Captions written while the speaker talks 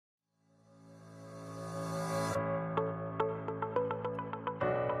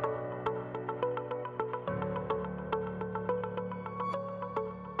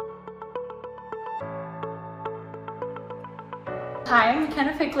Hi, I'm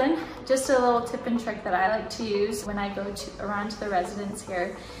McKenna Fickland. Just a little tip and trick that I like to use when I go around to the residents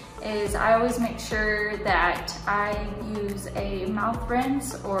here is I always make sure that I use a mouth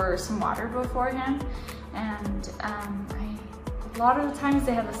rinse or some water beforehand. And a lot of the times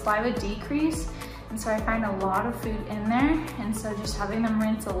they have a saliva decrease, and so I find a lot of food in there, and so just having them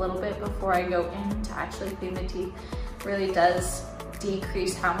rinse a little bit before I go in to actually clean the teeth really does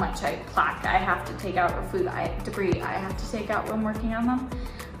decrease how much plaque I have to take out, or food debris I have to take out when working on them.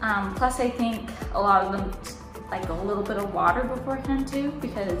 Plus I think a lot of them like a little bit of water beforehand too,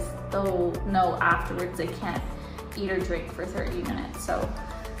 because they'll know afterwards they can't eat or drink for 30 minutes. So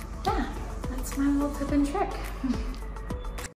yeah, that's my little tip and trick.